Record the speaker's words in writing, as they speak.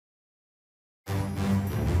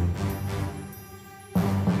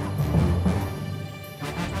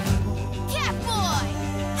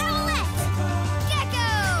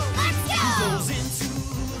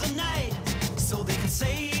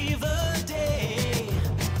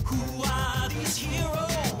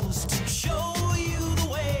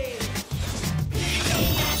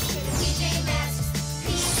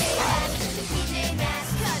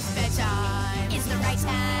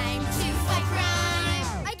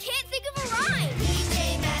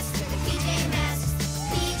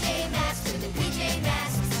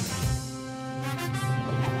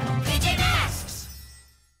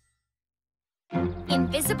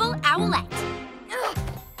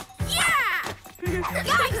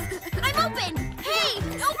Guys, I'm open! Hey,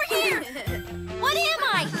 over here! What am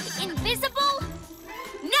I? Invisible?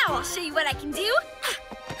 Now I'll show you what I can do.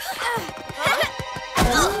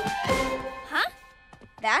 Huh?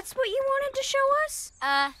 That's what you wanted to show us?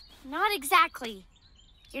 Not exactly.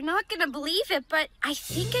 You're not gonna believe it, but I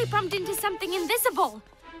think I bumped into something invisible.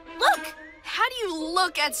 Look! How do you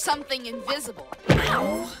look at something invisible?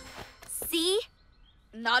 Ow! See?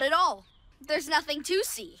 Not at all. There's nothing to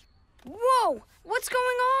see. Whoa! What's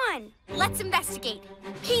going on? Let's investigate.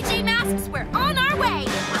 PJ Masks, we're on our way!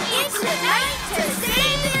 It's the night to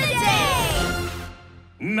save the day!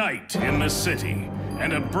 Night in the city,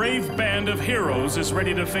 and a brave band of heroes is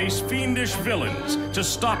ready to face fiendish villains to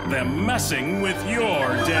stop them messing with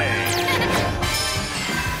your day.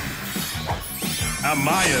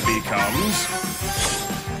 Amaya becomes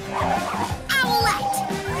Owlette!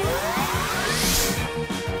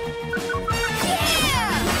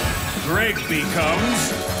 Yeah! Greg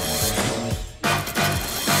becomes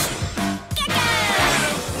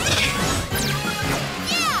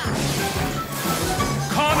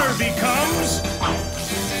Connor becomes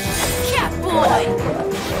Catboy!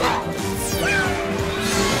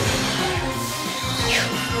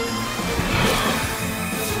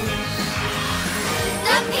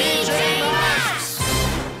 The PJ Masks!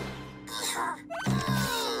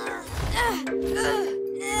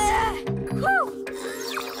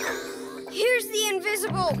 Here's the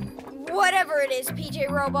invisible whatever it is, PJ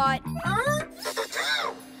Robot.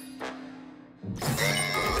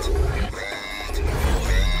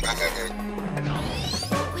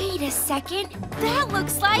 Wait a second. That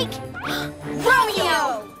looks like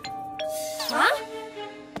Romeo! Huh?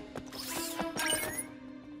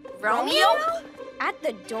 Romeo? At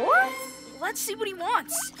the door? Let's see what he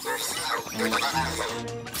wants.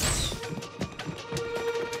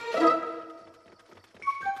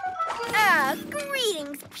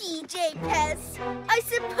 Greetings, PJ Pests. I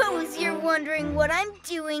suppose you're wondering what I'm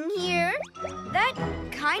doing here? That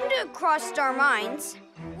kinda crossed our minds.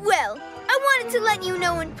 Well, I wanted to let you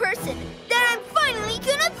know in person that I'm finally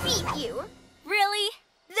gonna beat you. Really?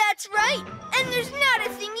 That's right, and there's not a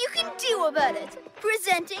thing you can do about it.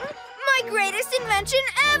 Presenting my greatest invention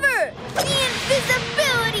ever, the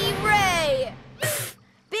Invisibility Ray!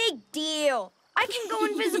 Big deal. I can go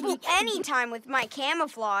invisible anytime with my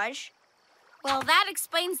camouflage. Well, that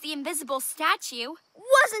explains the invisible statue.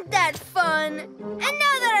 Wasn't that fun? And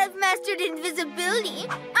now that I've mastered invisibility,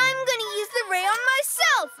 I'm gonna use the ray on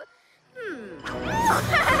myself.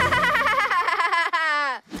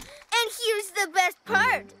 And here's the best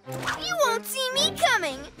part. You won't see me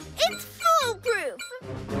coming. It's foolproof.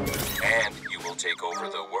 And you will take over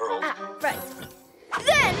the world. Right.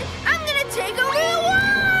 Then I'm gonna take over the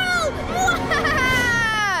world!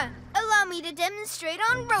 Allow me to demonstrate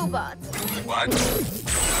on robots. What?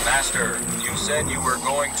 Master, you said you were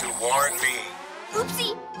going to warn me.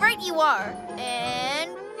 Oopsie, right you are.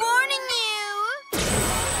 And warning you.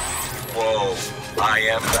 Whoa, I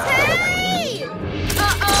am back. Hey!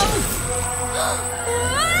 Uh-oh!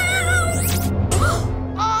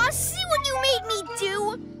 Aw, see what you made me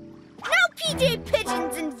do? Now PJ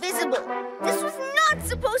Pigeon's invisible. This was not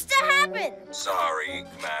supposed to happen. Sorry,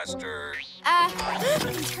 Master.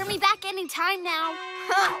 You can turn me back anytime now.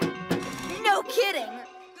 Huh. No kidding.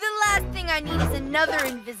 The last thing I need is another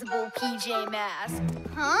invisible PJ Mask.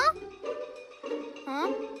 Huh?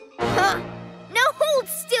 Huh? Huh? Now hold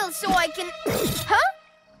still so I can... Huh?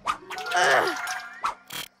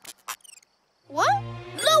 What?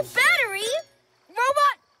 Low battery?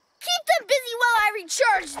 Robot, keep them busy while I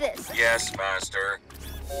recharge this. Yes, Master.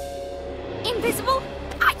 Invisible?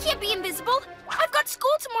 I can't be invisible. I've got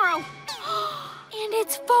school tomorrow. And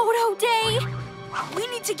it's photo day. We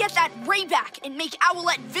need to get that ray back and make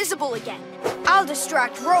Owlette visible again. I'll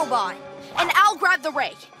distract Robot. And I'll grab the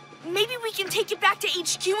ray. Maybe we can take it back to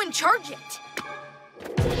HQ and charge it.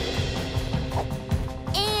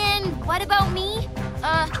 And what about me?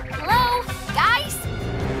 Hello? Guys?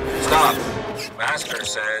 Stop. Master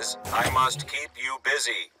says I must keep you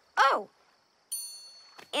busy. Oh.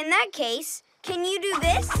 In that case, can you do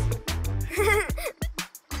this?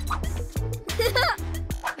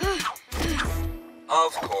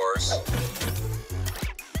 Of course.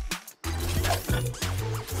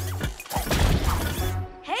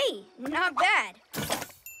 Hey, not bad.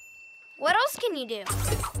 What else can you do?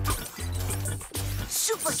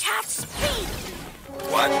 Super cat speed.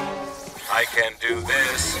 What? I can do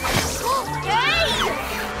this. Hey!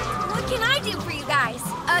 What can I do for you guys?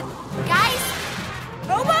 Guys?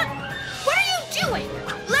 Robot, what are you doing?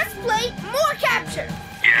 Let's play more capture.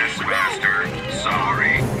 Yes, Master.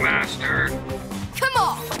 Sorry, Master. Come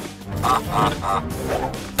on.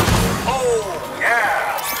 Oh,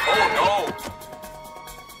 yeah! Oh, no!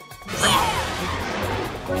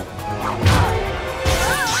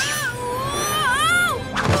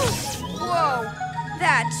 Whoa,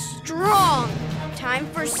 that's strong. Time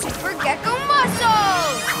for Super Gecko Muscle!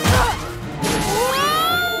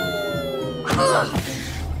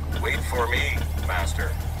 Wait for me,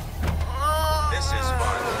 Master. This is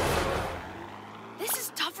fun. This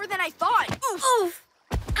is tougher than I thought. Oof. Oof!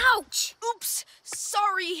 Ouch! Oops.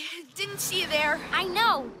 Sorry. Didn't see you there. I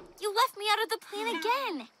know. You left me out of the plan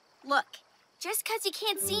again. Look, just because you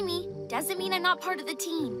can't see me doesn't mean I'm not part of the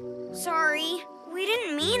team. Sorry, we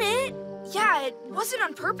didn't mean it. Yeah, it wasn't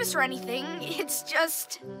on purpose or anything. It's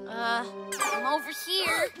just... I'm over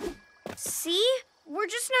here. See? We're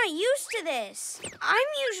just not used to this. I'm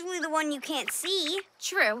usually the one you can't see.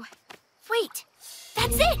 True. Wait,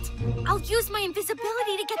 that's it! I'll use my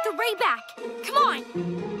invisibility to get the ray back. Come on!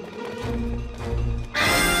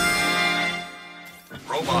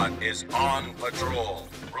 Robot is on patrol.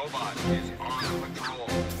 Robot is on patrol.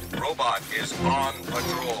 Robot is on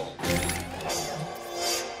patrol.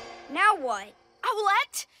 Now what?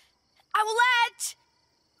 Owlette? Owlette!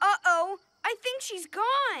 Uh-oh, I think she's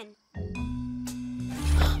gone.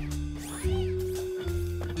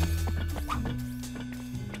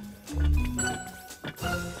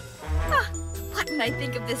 What didn't I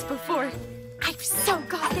think of this before? I've so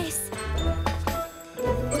got this.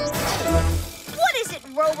 What is it,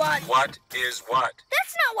 robot? What is what?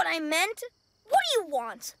 That's not what I meant. What do you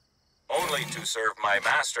want? Only to serve my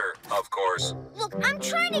master, of course. Look, I'm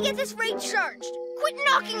trying to get this ray charged. Quit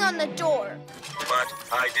knocking on the door. But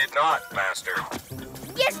I did not, Master.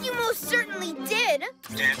 Yes, you most certainly did.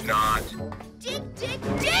 Did not. Did.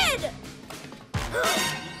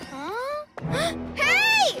 Huh?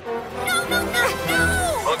 Hey! No!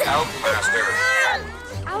 Look out, Master.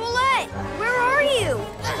 Owlette, where are you?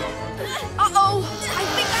 Uh-oh. I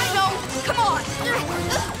think I know. Come on.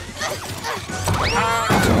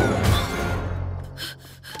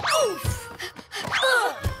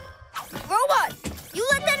 Robot, you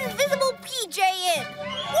let that invisible PJ in.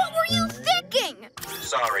 What were you thinking?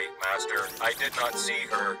 Sorry, Master. I did not see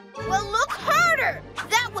her. Well, look harder.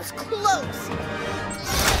 That was close.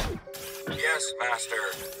 Yes, Master.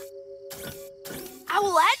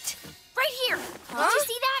 Owlette? Right here. Did you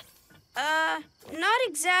see that? Not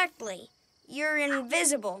exactly. You're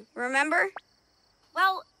invisible, remember?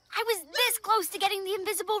 Well, I was this close to getting the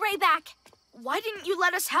invisible ray back. Why didn't you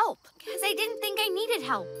let us help? Because I didn't think I needed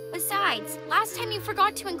help. Besides, last time you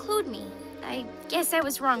forgot to include me. I guess I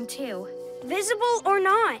was wrong, too. Visible or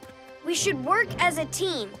not, we should work as a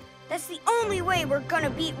team. That's the only way we're gonna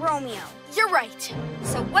beat Romeo. You're right.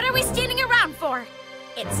 So what are we standing around for?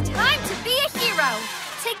 It's time to be a hero.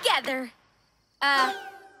 Together.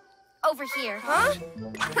 Over here. Huh?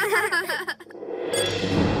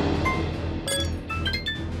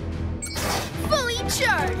 Fully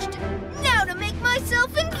charged. Now to make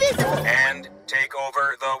myself invisible. And take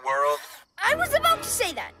over the world? I was about to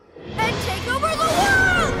say that. And take over the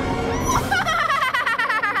world!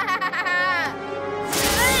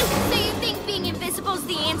 So you think being invisible's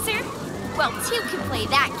the answer? Well, two can play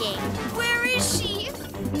that game. Where is she?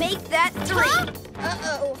 Make that 3. Huh?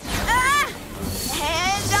 Uh-oh. Ah!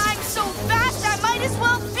 And I'm so fast I might as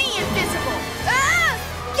well be invisible. Ah!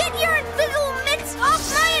 Get your invisible mitts off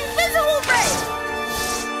my invisible ray!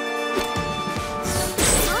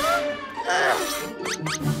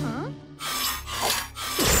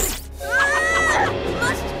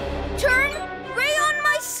 Must turn ray on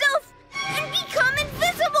myself and become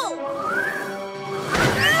invisible!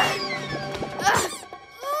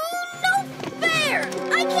 No fair!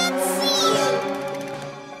 I can't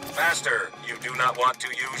see! Master, you do not want to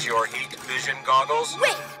use your heat vision goggles?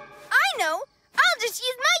 Wait! I know! I'll just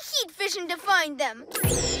use my heat vision to find them!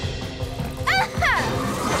 Aha!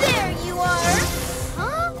 There you are!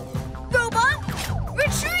 Huh? Robot,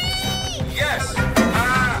 retreat! Yes!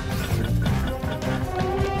 Ah!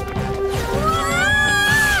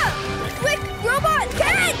 Ah! Quick, robot,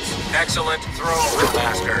 catch! Excellent throw,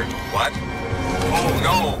 Master. What? Oh,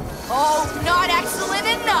 no! Oh, not excellent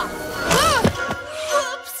enough.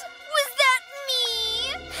 Oops! Was that me?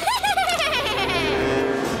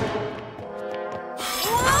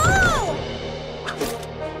 Whoa!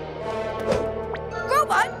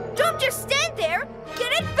 Robot, don't just stand there!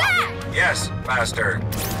 Get it back! Yes, Master.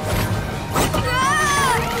 Ah!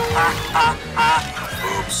 Ha, ha, ha!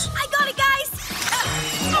 Oops! I got it, guys!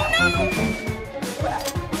 Oh no!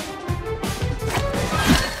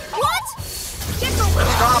 What? Get the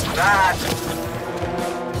Stop that!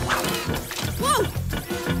 Whoa!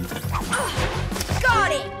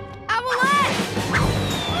 Got it!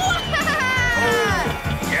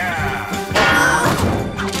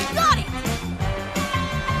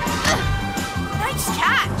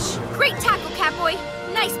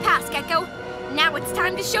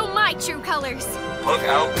 Time to show my true colors. Look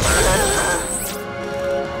out.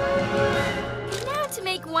 Now to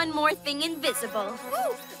make one more thing invisible.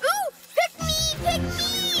 Ooh! Pick me! Pick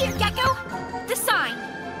me! Gecko, the sign.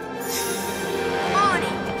 On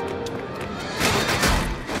it.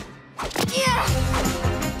 Yeah!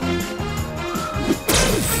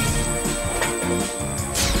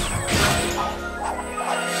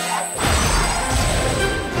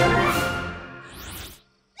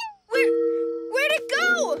 Where'd it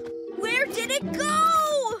go? Where did it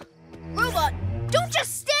go? Robot, don't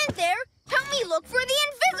just stand there. Help me look for the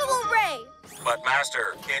invisible ray. But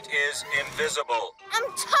Master, it is invisible. I'm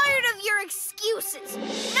tired of your excuses.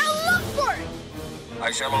 Now look for it.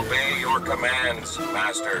 I shall obey your commands,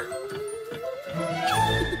 Master.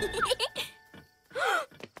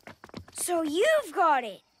 So you've got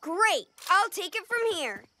it. Great. I'll take it from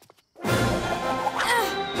here.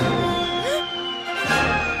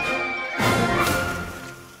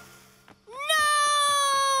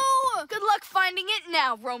 No! Good luck finding it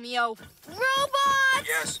now, Romeo. Robot!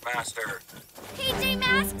 Yes, Master. PJ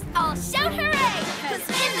Masks, I'll shout her